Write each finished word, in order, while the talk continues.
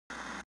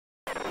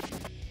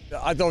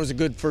I thought it was a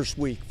good first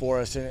week for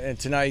us, and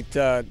tonight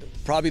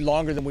probably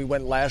longer than we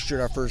went last year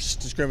in our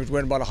first scrimmage. We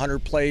went about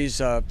 100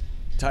 plays.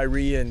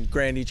 Tyree and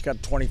Grant each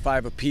got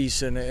 25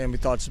 apiece, and we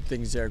thought some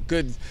things there.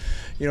 Good,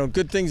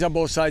 good things on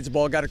both sides of the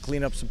ball. Got to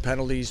clean up some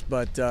penalties,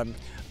 but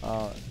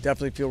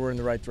definitely feel we're in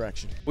the right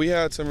direction. We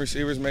had some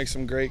receivers make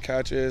some great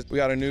catches. We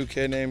got a new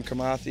kid named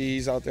Kamathi.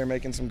 He's out there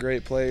making some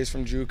great plays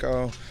from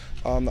JUCO.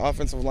 The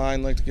offensive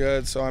line looked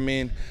good. So, I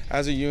mean,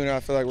 as a unit, I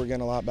feel like we're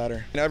getting a lot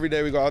better. And every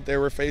day we go out there,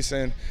 we're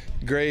facing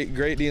great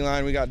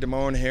D-line. We got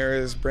Damone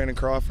Harris, Brandon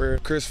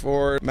Crawford, Chris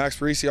Ford, Max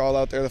Parisi all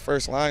out there the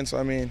first line. So,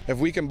 I mean, if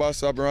we can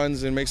bust up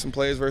runs and make some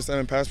plays versus them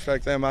and pass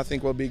protect them, I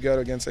think we'll be good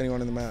against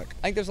anyone in the MAC.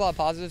 I think there's a lot of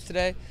positives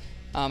today.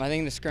 I think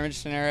in the scrimmage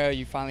scenario,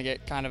 you finally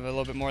get kind of a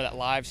little bit more of that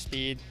live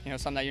speed,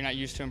 something that you're not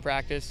used to in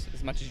practice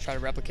as much as you try to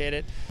replicate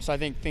it. So I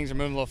think things are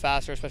moving a little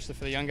faster, especially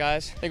for the young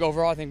guys. I think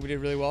overall, I think we did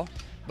really well.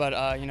 But,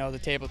 the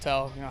tape will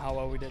tell, how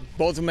well we did.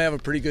 Both of them have a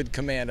pretty good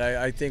command.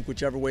 I think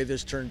whichever way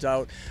this turns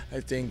out, I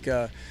think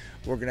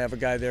we're going to have a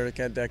guy there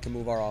that can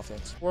move our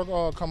offense.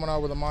 We're coming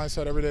out with a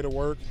mindset every day to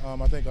work.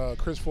 I think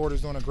Chris Ford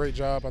is doing a great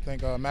job. I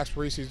think Max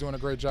Parisi is doing a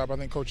great job. I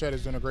think Coach Ed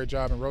is doing a great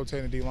job in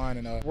rotating the D-line.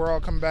 And we're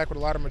all coming back with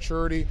a lot of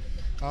maturity.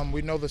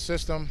 We know the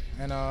system,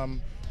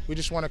 and we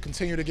just want to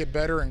continue to get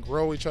better and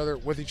grow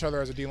with each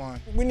other as a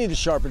D-line. We need to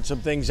sharpen some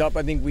things up.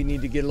 I think we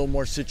need to get a little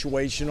more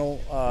situational,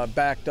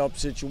 backed up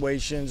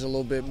situations, a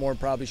little bit more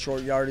probably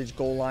short yardage,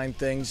 goal line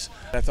things.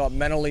 I thought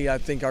mentally, I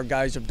think our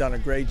guys have done a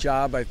great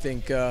job. I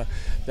think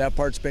that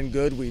part's been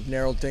good. We've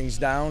narrowed things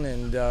down,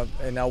 and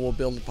now we'll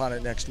build upon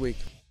it next week.